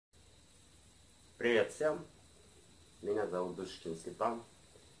Привет всем! Меня зовут Душechkin Stepan,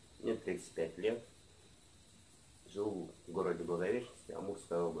 мне 35 лет, живу в городе Благовещенске,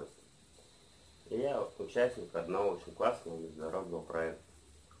 Амурская область. И я участник одного очень классного международного проекта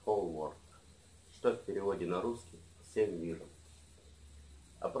wholeworld, что в переводе на русский «Всем миром».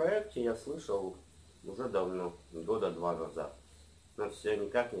 О проекте я слышал уже давно, года 2 назад, но все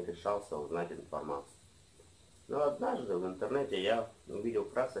никак не решался узнать информацию. Но однажды в интернете я увидел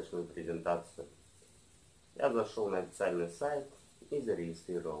красочную презентацию. Я зашел на официальный сайт и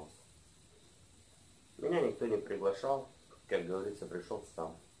зарегистрировался. Меня никто не приглашал, как говорится, пришел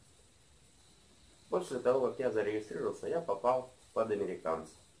сам. После того, как я зарегистрировался, я попал под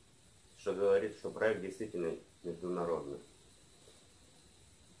американцев, что говорит, что проект действительно международный.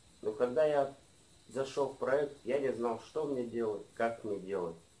 Но когда я зашел в проект, я не знал, что мне делать, как мне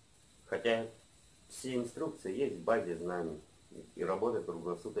делать. Хотя все инструкции есть в базе знаний и работает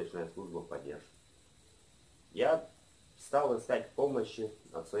круглосуточная служба поддержки. Я стал искать помощи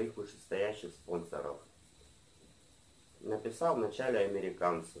от своих вышестоящих спонсоров. Написал вначале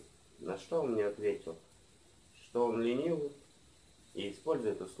американцу, на что он мне ответил, что он ленивый и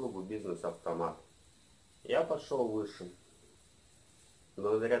использует услугу бизнес-автомат. Я пошел выше.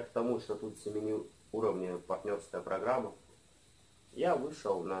 Благодаря тому, что тут 7-уровневая партнерская программа, я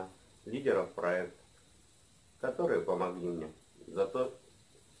вышел на лидеров проекта, которые помогли мне,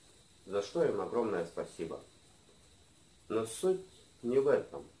 за что им огромное спасибо. Но суть не в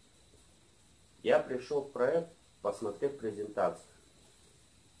этом. Я пришел в проект, посмотрев презентацию,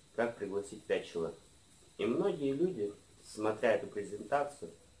 как пригласить 5 человек. И многие люди, смотря эту презентацию,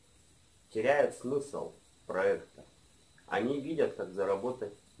 теряют смысл проекта. Они видят, как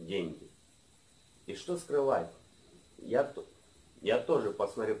заработать деньги. И что скрывать? Я тоже,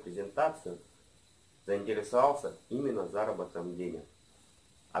 посмотрев презентацию, заинтересовался именно заработком денег.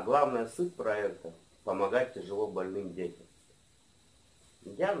 А главная суть проекта – помогать тяжело больным детям.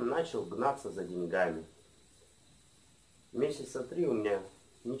 Я начал гнаться за деньгами. Месяца 3 у меня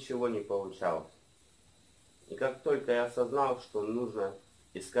ничего не получалось. И как только я осознал, что нужно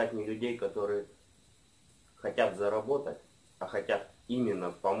искать не людей, которые хотят заработать, а хотят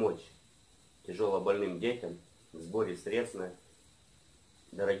именно помочь тяжело больным детям в сборе средств на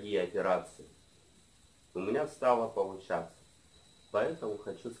дорогие операции, у меня стало получаться. Поэтому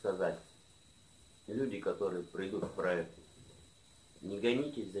хочу сказать, люди, которые придут в проект, не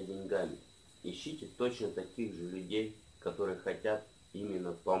гонитесь за деньгами. Ищите точно таких же людей, которые хотят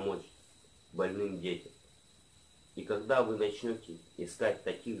именно помочь больным детям. И когда вы начнете искать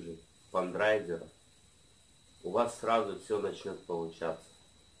таких же фандрайзеров, у вас сразу все начнет получаться.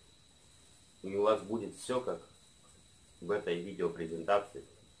 И у вас будет все как в этой видеопрезентации,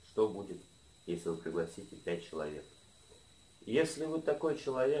 что будет, если вы пригласите 5 человек. Если вы такой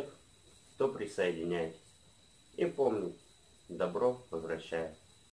человек, то присоединяйтесь. И помните, добро возвращает.